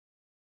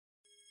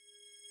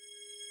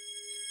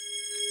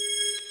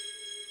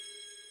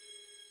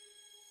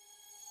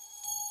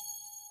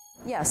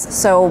Yes,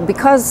 so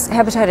because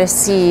hepatitis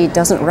C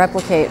doesn't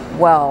replicate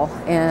well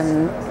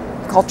in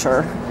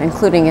culture,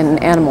 including in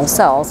animal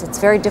cells, it's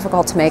very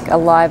difficult to make a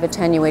live,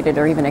 attenuated,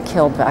 or even a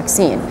killed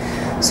vaccine.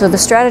 So the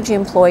strategy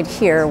employed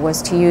here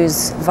was to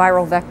use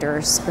viral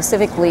vectors,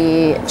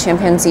 specifically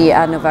chimpanzee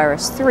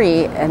adenovirus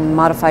 3 and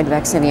modified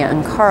vaccinia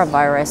Ankara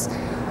virus,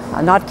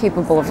 not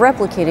capable of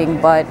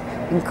replicating, but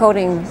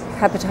encoding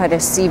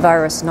hepatitis C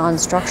virus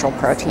non-structural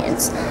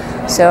proteins.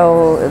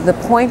 So the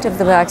point of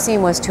the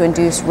vaccine was to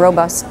induce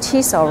robust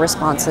T-cell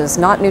responses,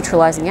 not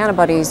neutralizing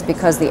antibodies,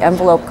 because the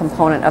envelope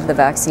component of the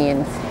vaccine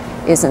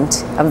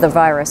of the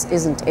virus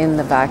isn't in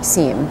the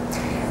vaccine.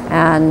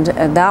 And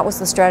that was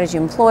the strategy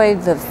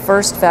employed. The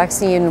first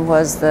vaccine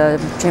was the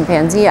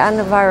chimpanzee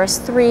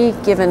adenovirus 3,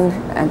 given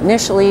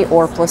initially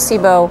or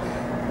placebo.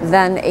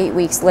 Then 8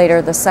 weeks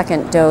later, the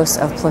second dose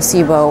of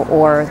placebo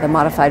or the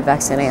modified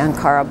vaccinia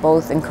Ankara,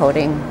 both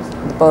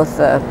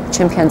the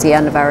chimpanzee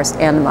adenovirus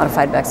and the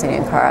modified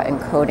vaccinia Ankara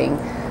encoding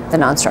the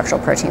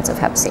non-structural proteins of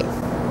Hep C.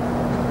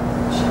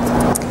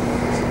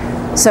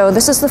 So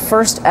this is the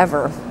first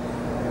ever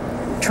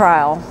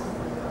trial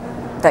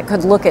that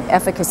could look at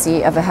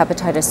efficacy of a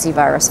hepatitis C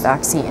virus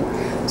vaccine.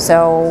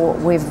 So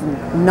we've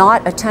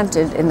not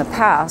attempted in the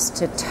past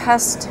to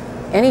test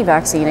any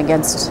vaccine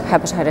against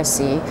hepatitis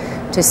C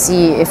to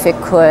see if it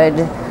could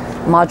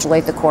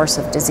modulate the course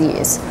of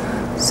disease.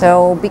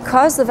 So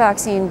because the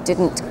vaccine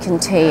didn't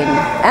contain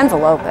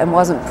envelope and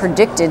wasn't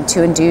predicted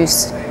to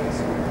induce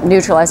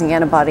neutralizing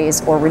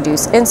antibodies or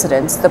reduce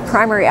incidence, the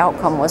primary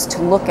outcome was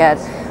to look at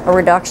a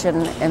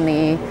reduction in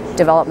the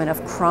development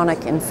of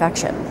chronic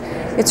infection.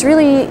 It's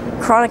really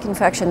chronic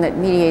infection that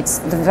mediates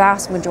the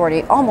vast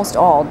majority, almost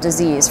all,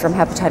 disease from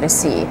hepatitis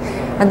C.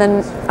 And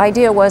then the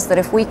idea was that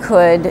if we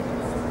could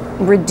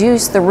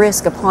reduce the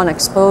risk upon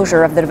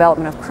exposure of the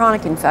development of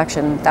chronic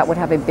infection, that would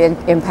have a big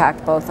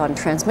impact both on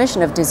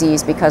transmission of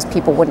disease, because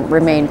people wouldn't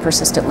remain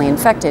persistently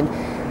infected,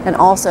 and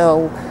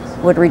also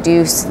would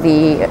reduce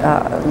the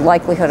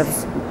likelihood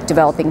of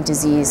developing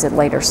disease at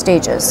later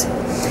stages.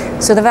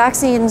 So the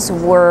vaccines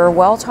were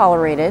well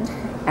tolerated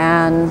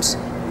and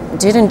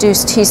did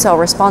induce T-cell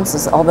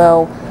responses,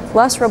 although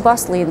less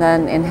robustly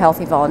than in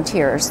healthy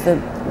volunteers. The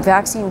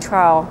vaccine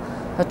trial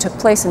took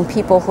place in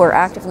people who are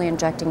actively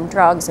injecting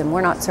drugs, and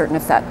we're not certain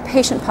if that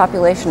patient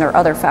population or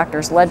other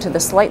factors led to the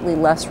slightly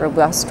less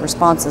robust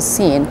responses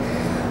seen.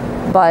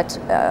 But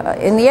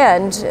in the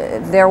end,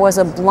 there was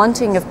a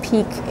blunting of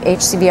peak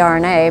HCV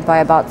RNA by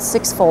about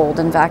 6-fold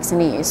in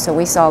vaccinees. So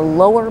we saw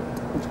lower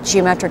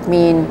geometric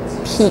mean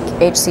peak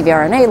HCV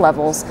RNA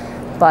levels,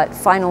 but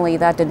finally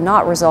that did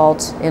not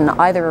result in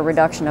either a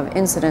reduction of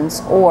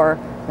incidence or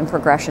in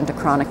progression to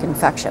chronic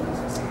infection.